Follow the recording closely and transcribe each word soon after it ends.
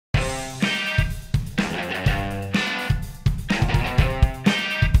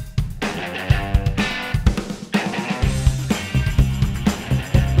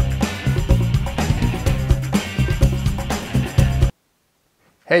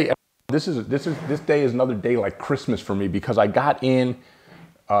Hey, this day is another day like Christmas for me because I got in,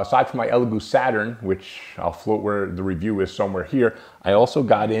 aside from my Elegoo Saturn, which I'll float where the review is somewhere here, I also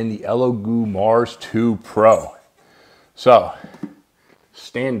got in the Elegoo Mars 2 Pro. So,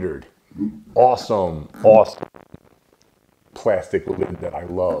 standard, awesome plastic lid that I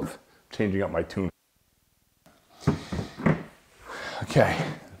love. Changing up my tune. Okay,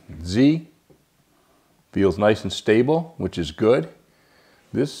 Z feels nice and stable, which is good.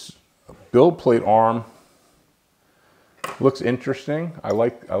 This build plate arm looks interesting. I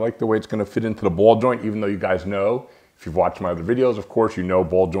like the way it's going to fit into the ball joint, even though you guys know, if you've watched my other videos, of course, you know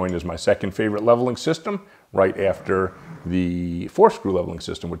ball joint is my second favorite leveling system, right after the 4-screw leveling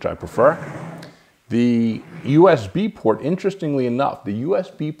system, which I prefer. The USB port, interestingly enough, the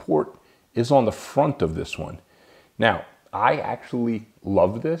USB port is on the front of this one. Now, I actually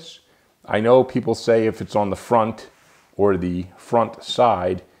love this. I know people say if it's on the front or the front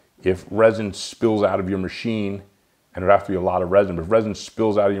side, if resin spills out of your machine, and it would have to be a lot of resin, but if resin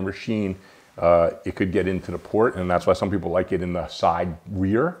spills out of your machine, it could get into the port, and that's why some people like it in the side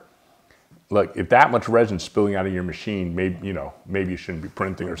rear. Look, if that much resin spilling out of your machine, maybe you shouldn't be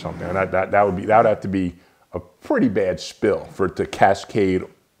printing or something. And that would have to be a pretty bad spill for it to cascade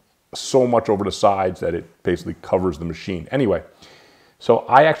so much over the sides that it basically covers the machine. Anyway, so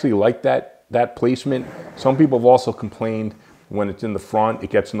I actually like that placement. Some people have also complained when it's in the front, it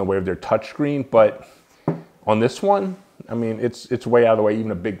gets in the way of their touchscreen, but on this one, I mean, it's way out of the way.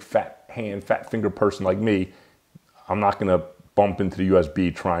 Even a big fat finger person like me, I'm not gonna bump into the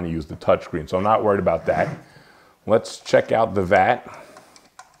USB trying to use the touchscreen, so I'm not worried about that. Let's check out the vat.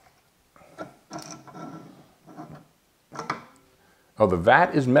 Oh, the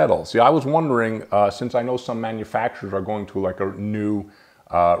vat is metal. See, I was wondering, since I know some manufacturers are going to like a new,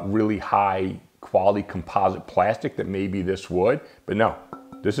 really high quality composite plastic, that maybe this would, but no,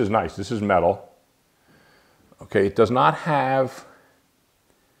 this is nice. This is metal. Okay, it does not have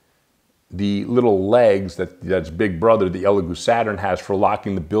the little legs that's Big Brother, the Elegoo Saturn, has for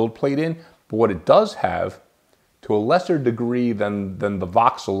locking the build plate in, but what it does have, to a lesser degree than the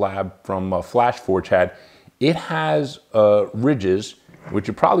Voxel Lab from FlashForge had, it has ridges, which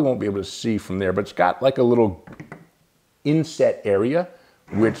you probably won't be able to see from there, but it's got like a little inset area,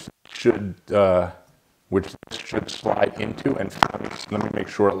 which should slide into, and let me make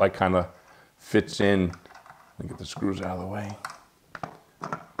sure it like kind of fits in. Let me get the screws out of the way.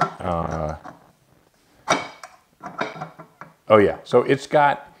 Oh yeah, so it's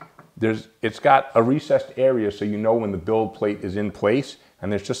got a recessed area, so you know when the build plate is in place,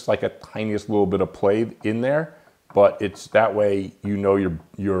 and there's just like a tiniest little bit of play in there, but it's that way you know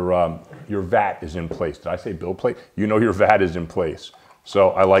your vat is in place. Did I say build plate? You know your vat is in place.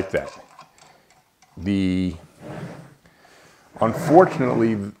 So I like that.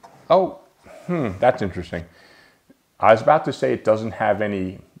 Unfortunately, that's interesting. I was about to say it doesn't have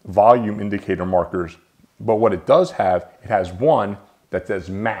any volume indicator markers, but what it does have, it has one that says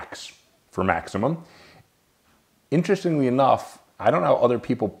max for maximum. Interestingly enough, I don't know how other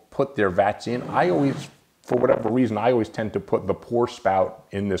people put their vats in. I always, for whatever reason, I always tend to put the pour spout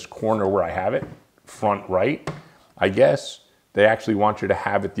in this corner where I have it, front right. I guess they actually want you to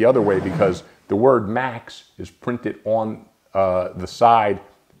have it the other way because the word max is printed on the side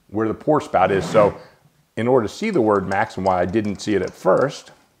where the pour spout is. So in order to see the word max, and why I didn't see it at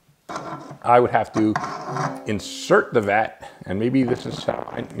first, I would have to insert the vat, and maybe this is how,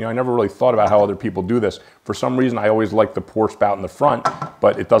 I never really thought about how other people do this. For some reason, I always like the pour spout in the front,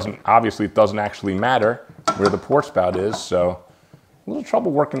 but obviously it doesn't actually matter where the pour spout is, so a little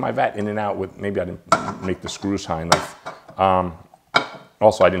trouble working my vat in and out with, maybe I didn't make the screws high enough.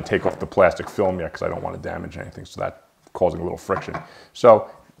 Also, I didn't take off the plastic film yet because I don't want to damage anything, so that's causing a little friction.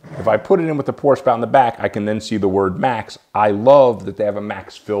 So if I put it in with the pour spout in the back, I can then see the word max. I love that they have a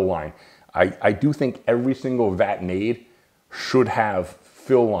max fill line. I do think every single vat made should have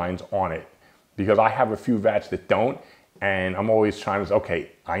fill lines on it because I have a few vats that don't, and I'm always trying to,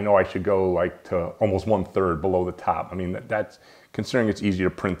 okay, I know I should go like to almost 1/3 below the top. I mean, that's, considering it's easy to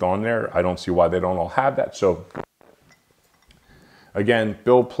print on there, I don't see why they don't all have that. So again,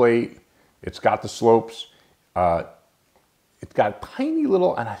 build plate, it's got the slopes. It's got a tiny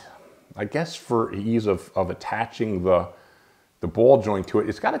little, and I guess for ease of attaching the ball joint to it,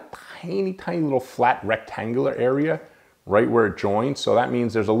 it's got a tiny little flat rectangular area right where it joins. So that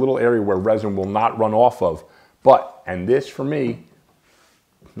means there's a little area where resin will not run off of. But, and this for me,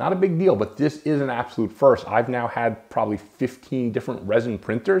 not a big deal, but this is an absolute first. I've now had probably 15 different resin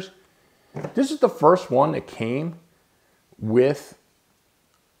printers. This is the first one that came with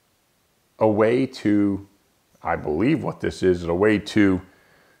a way to, I believe what this is a way to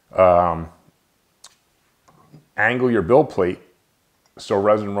angle your build plate so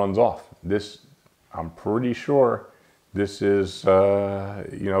resin runs off. This, I'm pretty sure this is,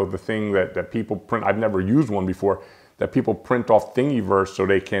 you know, the thing that people print. I've never used one before, that people print off Thingiverse so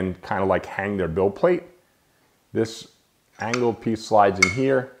they can kind of like hang their build plate. This angled piece slides in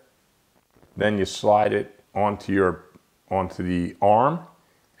here, then you slide it onto the arm,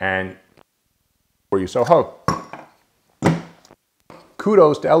 and where you so ho.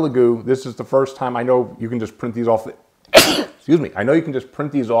 Kudos to Elegoo. This is the first time I know you can just print these off. Excuse me. I know you can just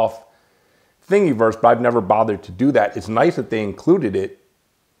print these off Thingiverse, but I've never bothered to do that. It's nice that they included it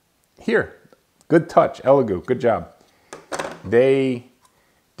here. Good touch, Elegoo. Good job. They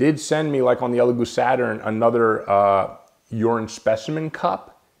did send me, like on the Elegoo Saturn, another urine specimen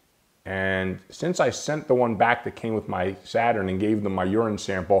cup. And since I sent the one back that came with my Saturn and gave them my urine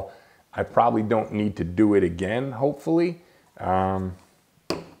sample, I probably don't need to do it again, hopefully.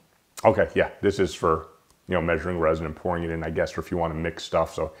 Okay, yeah, this is for, you know, measuring resin and pouring it in, I guess, or if you want to mix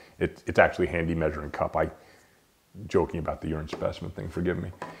stuff. So it's actually a handy measuring cup. Joking about the urine specimen thing, forgive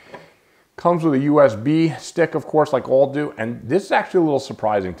me. Comes with a USB stick, of course, like all do. And this is actually a little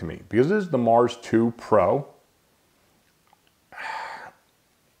surprising to me because this is the Mars 2 Pro.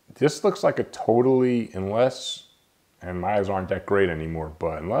 This looks like a totally, unless, and my eyes aren't that great anymore,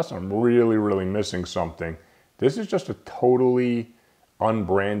 but unless I'm really, really missing something, this is just a totally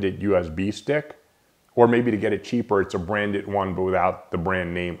unbranded USB stick. Or maybe to get it cheaper, it's a branded one, but without the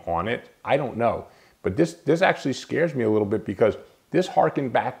brand name on it. I don't know. But this actually scares me a little bit because this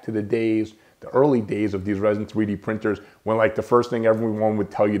harkened back to the days, the early days of these resin 3D printers when like the first thing everyone would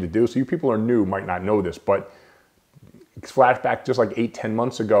tell you to do. So you people are new, might not know this, but flashback just like 8-10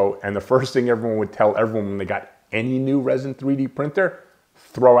 months ago, and the first thing everyone would tell everyone when they got any new resin 3D printer,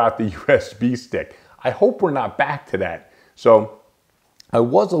 throw out the USB stick. I hope we're not back to that. So I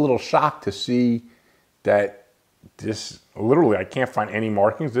was a little shocked to see that this, literally, I can't find any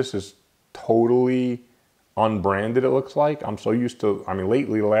markings. This is totally unbranded, it looks like. I'm so used to, I mean,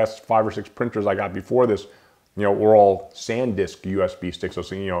 lately, the last 5 or 6 printers I got before this, you know, were all SanDisk USB sticks.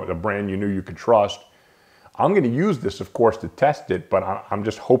 So, you know, the brand you knew you could trust. I'm going to use this, of course, to test it, but I'm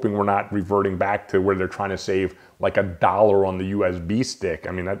just hoping we're not reverting back to where they're trying to save like $1 on the USB stick.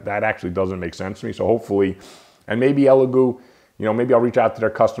 I mean, that actually doesn't make sense to me. So hopefully, and maybe Elegoo, you know, maybe I'll reach out to their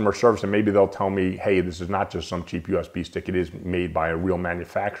customer service and maybe they'll tell me, hey, this is not just some cheap USB stick. It is made by a real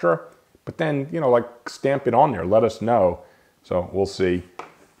manufacturer. But then, you know, like stamp it on there. Let us know. So we'll see.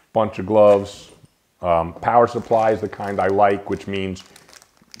 Bunch of gloves. Power supply is the kind I like, which means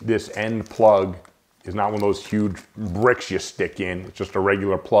this end plug is not one of those huge bricks you stick in. It's just a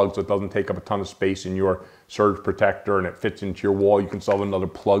regular plug, so it doesn't take up a ton of space in your surge protector and it fits into your wall. You can still have another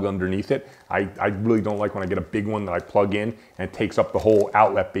plug underneath it. I really don't like when I get a big one that I plug in and it takes up the whole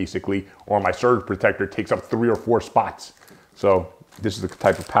outlet basically, or my surge protector takes up 3 or 4 spots. So this is the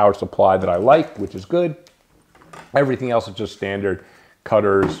type of power supply that I like, which is good. Everything else is just standard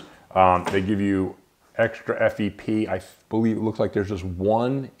cutters. They give you extra FEP. I believe it looks like there's just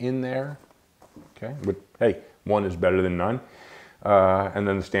 1 in there. Okay, but hey, 1 is better than none. And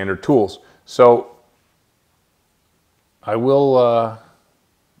then the standard tools. So I will,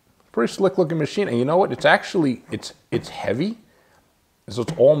 pretty slick looking machine. And you know what? It's actually, it's heavy. So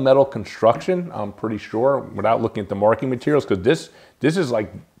it's all metal construction, I'm pretty sure, without looking at the marking materials, because this is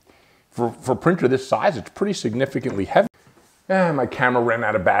like, for a printer this size, it's pretty significantly heavy. My camera ran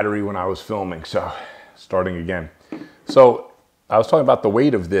out of battery when I was filming, so starting again. So I was talking about the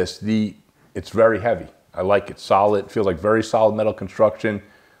weight of this. It's very heavy. I like it solid. It feels like very solid metal construction.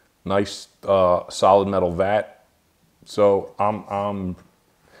 Nice solid metal vat. So I'm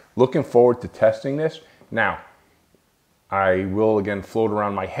looking forward to testing this. Now, I will again float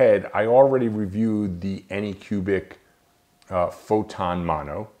around my head. I already reviewed the Anycubic Photon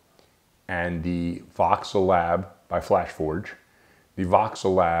Mono and the Voxelab by Flashforge, the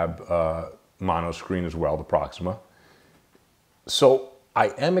Voxelab monoscreen as well, the Proxima. So I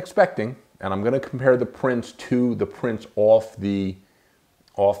am expecting, and I'm going to compare the prints to the prints off the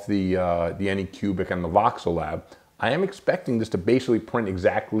Anycubic and the Voxelab. I am expecting this to basically print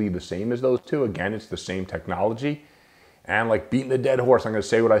exactly the same as those two. Again, it's the same technology. And like beating the dead horse, I'm going to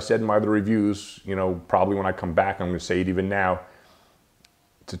say what I said in my other reviews. You know, probably when I come back, I'm going to say it even now.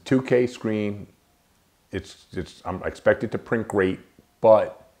 It's a 2K screen. I'm expected to print great,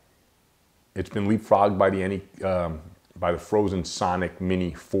 but it's been leapfrogged by the Frozen Sonic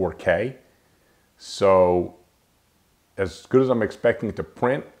Mini 4K. So as good as I'm expecting it to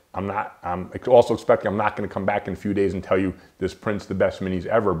print, I'm also expecting I'm not going to come back in a few days and tell you this prints the best minis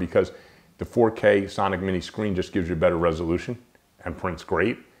ever, because the 4K Sonic Mini screen just gives you better resolution and prints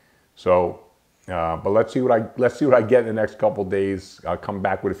great. So, but let's see what I get in the next couple days. I'll come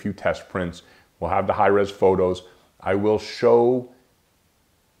back with a few test prints. We'll have the high-res photos. I will show,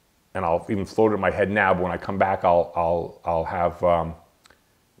 and I'll even float it in my head now, but when I come back, I'll have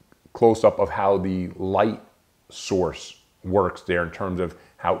close-up of how the light source works there in terms of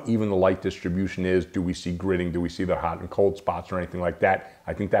how even the light distribution is. Do we see gridding? Do we see the hot and cold spots or anything like that?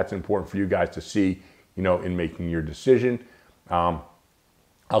 I think that's important for you guys to see, you know, in making your decision.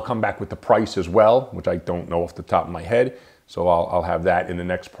 I'll come back with the price as well, which I don't know off the top of my head. So I'll have that in the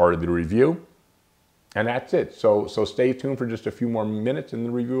next part of the review. And that's it. So stay tuned for just a few more minutes and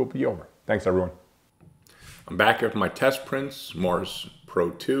the review will be over. Thanks, everyone. I'm back after my test prints, Mars Pro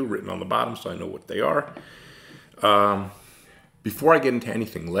 2 written on the bottom so I know what they are. Before I get into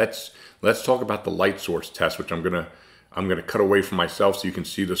anything, let's talk about the light source test, which I'm gonna cut away from myself so you can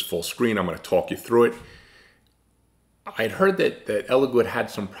see this full screen. I'm gonna talk you through it. I'd heard that Elegoo had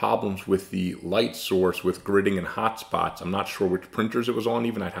some problems with the light source with gridding and hotspots. I'm not sure which printers it was on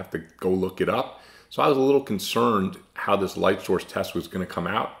even. I'd have to go look it up. So I was a little concerned how this light source test was gonna come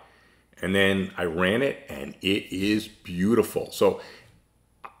out. And then I ran it and it is beautiful. So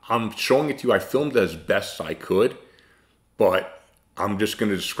I'm showing it to you. I filmed it as best I could, but I'm just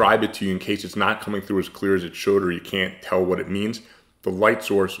gonna describe it to you in case it's not coming through as clear as it should or you can't tell what it means. The light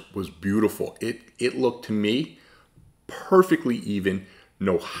source was beautiful. It looked to me perfectly even,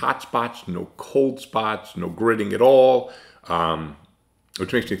 no hot spots, no cold spots, no gridding at all,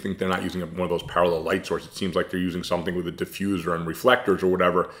 which makes me think they're not using one of those parallel light sources. It seems like they're using something with a diffuser and reflectors or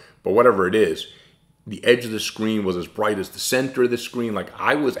whatever, but whatever it is, the edge of the screen was as bright as the center of the screen. Like,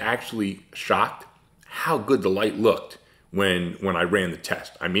 I was actually shocked how good the light looked when I ran the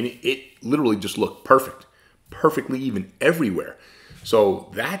test. I mean, it literally just looked perfect, perfectly even everywhere. So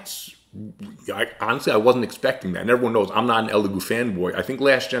that's, honestly, I wasn't expecting that. And everyone knows I'm not an Elegoo fanboy. I think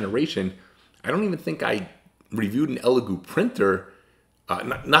last generation, I don't even think I reviewed an Elegoo printer.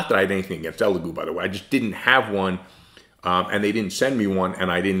 Not that I had anything against Elegoo, by the way. I just didn't have one, and they didn't send me one, and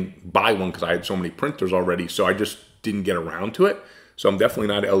I didn't buy one because I had so many printers already, so I just didn't get around to it. So I'm definitely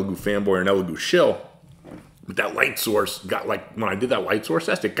not an Elegoo fanboy or an Elegoo shill. But that light source got, like, when I did that light source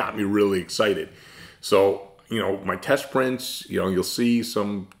test, it got me really excited. So, you know, my test prints, you know, you'll see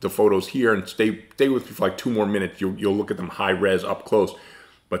the photos here, and stay with me for like 2 more minutes. You'll look at them high res up close,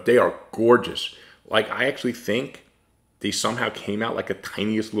 but they are gorgeous. Like, I actually think they somehow came out like a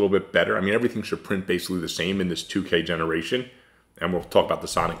tiniest little bit better. I mean, everything should print basically the same in this 2K generation, and we'll talk about the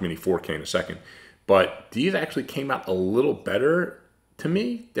Sonic Mini 4K in a second. But these actually came out a little better to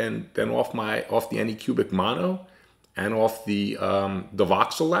me than off the Anycubic Mono and off the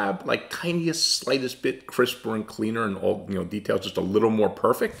Voxelab. Like, tiniest, slightest bit crisper and cleaner, and all, you know, details just a little more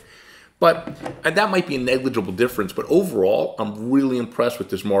perfect. But and that might be a negligible difference. But overall, I'm really impressed with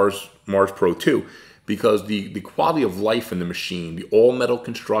this Mars Pro 2. Because the quality of life in the machine, the all-metal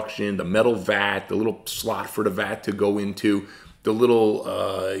construction, the metal vat, the little slot for the vat to go into, the little,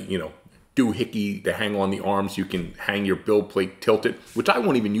 you know, doohickey to hang on the arms, you can hang your build plate tilted, which I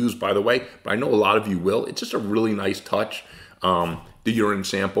won't even use, by the way, but I know a lot of you will. It's just a really nice touch. The urine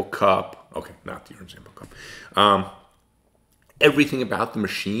sample cup, okay, not the urine sample cup. Everything about the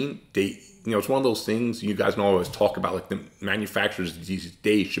machine, you know, it's one of those things you guys know I always talk about, like, the manufacturers these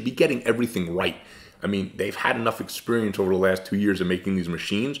days should be getting everything right. I mean, they've had enough experience over the last 2 years of making these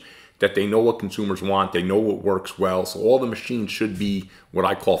machines that they know what consumers want, they know what works well, so all the machines should be what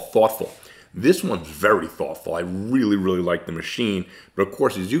I call thoughtful. This one's very thoughtful. I really, really like the machine, but of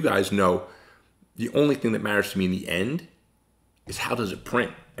course, as you guys know, the only thing that matters to me in the end is how does it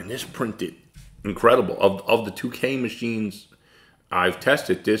print, and this printed incredible. Of the 2K machines I've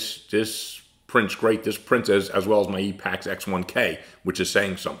tested, this prints great. This prints as well as my ePax X1K, which is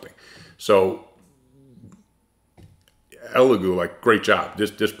saying something. So Elegoo, like, great job.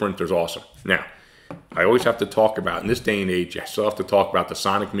 This printer's awesome. Now, I always have to talk about, in this day and age, I still have to talk about the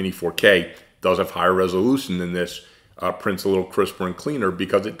Sonic Mini 4K. Does have higher resolution than this, prints a little crisper and cleaner,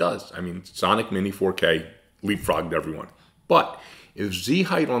 because it does. I mean, Sonic Mini 4K leapfrogged everyone. But if Z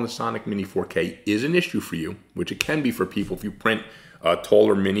height on the Sonic Mini 4K is an issue for you, which it can be for people if you print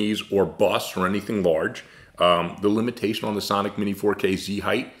taller minis or busts or anything large, the limitation on the Sonic Mini 4K Z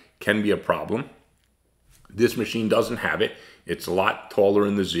height can be a problem. This machine doesn't have it. It's a lot taller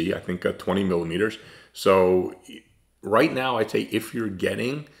in the Z, I think 20 millimeters. So right now, I'd say if you're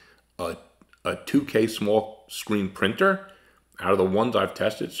getting a 2K small screen printer, out of the ones I've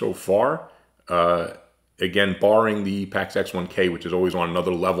tested so far, again, barring the ePax X1K, which is always on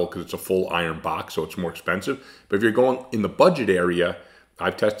another level because it's a full iron box, so it's more expensive. But if you're going in the budget area,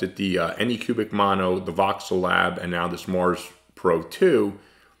 I've tested the Anycubic Mono, the Voxelab, and now this Mars Pro 2.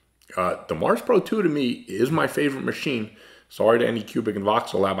 The Mars Pro 2 to me is my favorite machine. Sorry to any Cubic and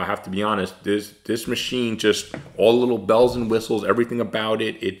Voxel Lab, I have to be honest. This machine, just all the little bells and whistles, everything about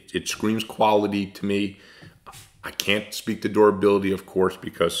it, it screams quality to me. I can't speak to durability, of course,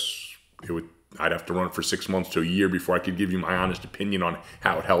 because I'd have to run it for 6 months to a year before I could give you my honest opinion on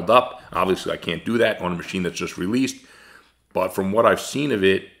how it held up. Obviously, I can't do that on a machine that's just released. But from what I've seen of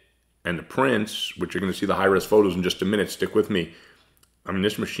it and the prints, which you're going to see the high-res photos in just a minute, stick with me. I mean,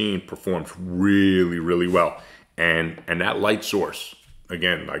 this machine performs really, really well. And that light source,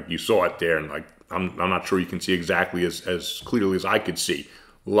 again, like you saw it there, and like I'm not sure you can see exactly as clearly as I could see.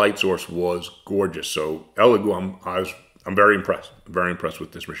 Light source was gorgeous. So Elegoo, I'm very impressed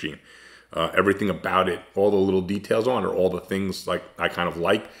with this machine. Everything about it, all the little details on it, all the things like I kind of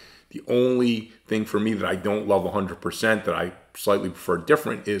like. The only thing for me that I don't love 100%, that I slightly prefer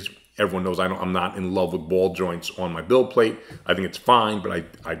different, is everyone knows I'm not in love with ball joints on my build plate. I think it's fine, but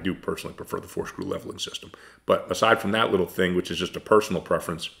I do personally prefer the 4-screw leveling system. But aside from that little thing, which is just a personal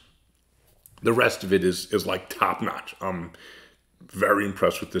preference, the rest of it is like top notch. I'm very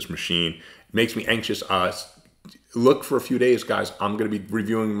impressed with this machine. It makes me anxious. Look for a few days, guys. I'm going to be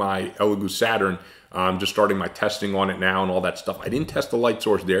reviewing my Elegoo Saturn. I'm just starting my testing on it now and all that stuff. I didn't test the light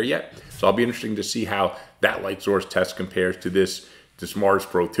source there yet, so I'll be interesting to see how that light source test compares to this Mars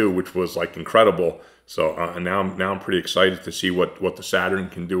Pro 2, which was like incredible. So now I'm pretty excited to see what the Saturn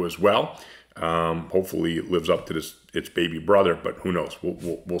can do as well. Hopefully it lives up to its baby brother, but who knows?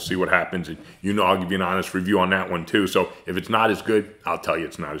 We'll see what happens. And I'll give you an honest review on that one too. So if it's not as good, I'll tell you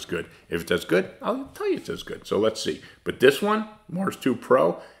it's not as good. If it's as good, I'll tell you it's as good. So let's see. But this one, Mars 2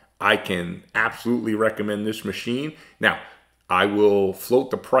 Pro, I can absolutely recommend this machine. Now, I will float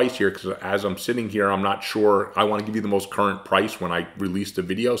the price here because as I'm sitting here, I'm not sure. I want to give you the most current price when I release the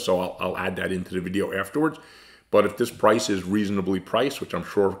video, so I'll add that into the video afterwards. But if this price is reasonably priced, which I'm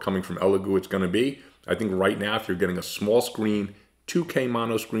sure coming from Elegoo it's going to be, I think right now if you're getting a small screen, 2K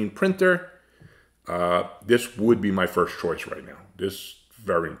monoscreen printer, this would be my first choice right now. This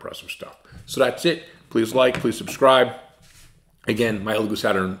very impressive stuff. So that's it. Please like, please subscribe. Again, my Elegoo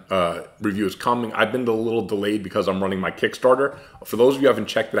Saturn review is coming. I've been a little delayed because I'm running my Kickstarter. For those of you who haven't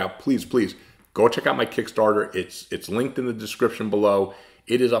checked it out, please go check out my Kickstarter. It's linked in the description below.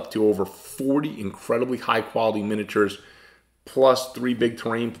 It is up to over 40 incredibly high quality miniatures, plus 3 big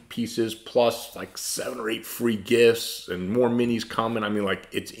terrain pieces, plus like 7 or 8 free gifts and more minis coming. I mean, like,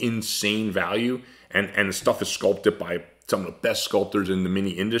 it's insane value. And the stuff is sculpted by some of the best sculptors in the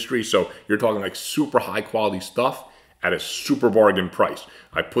mini industry. So you're talking like super high quality stuff at a super bargain price.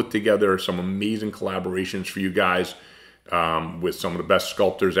 I put together some amazing collaborations for you guys with some of the best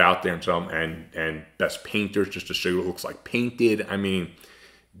sculptors out there and best painters, just to show you what it looks like painted. I mean,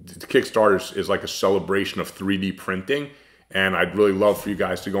 the Kickstarter is like a celebration of 3D printing, and I'd really love for you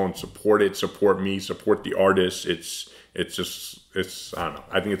guys to go and support it, support me, support the artists. It's I don't know.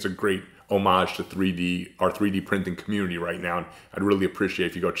 I think it's a great homage to our 3D printing community right now, and I'd really appreciate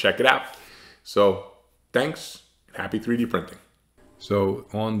if you go check it out. So thanks. Happy 3D printing. So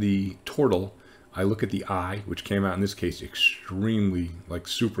on the turtle, I look at the eye, which came out in this case extremely, like,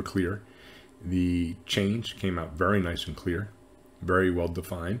 super clear. The change came out very nice and clear, very well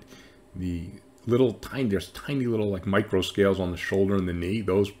defined. The there's tiny little like micro scales on the shoulder and the knee.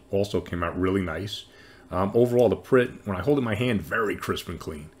 Those also came out really nice. Overall, the print, when I hold it in my hand, very crisp and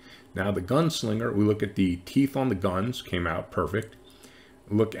clean. Now the gunslinger, we look at the teeth on the guns, came out perfect.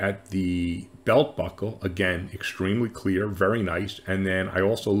 Look at the belt buckle, again, extremely clear, very nice. And then I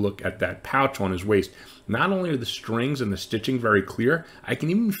also look at that pouch on his waist. Not only are the strings and the stitching very clear, I can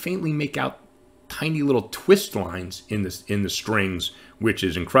even faintly make out tiny little twist lines in the strings, which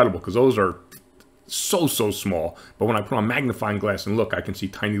is incredible because those are so small. But when I put on magnifying glass and look, I can see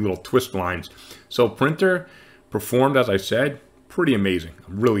tiny little twist lines. So printer performed, as I said, pretty amazing.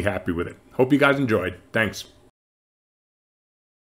 I'm really happy with it. Hope you guys enjoyed. Thanks.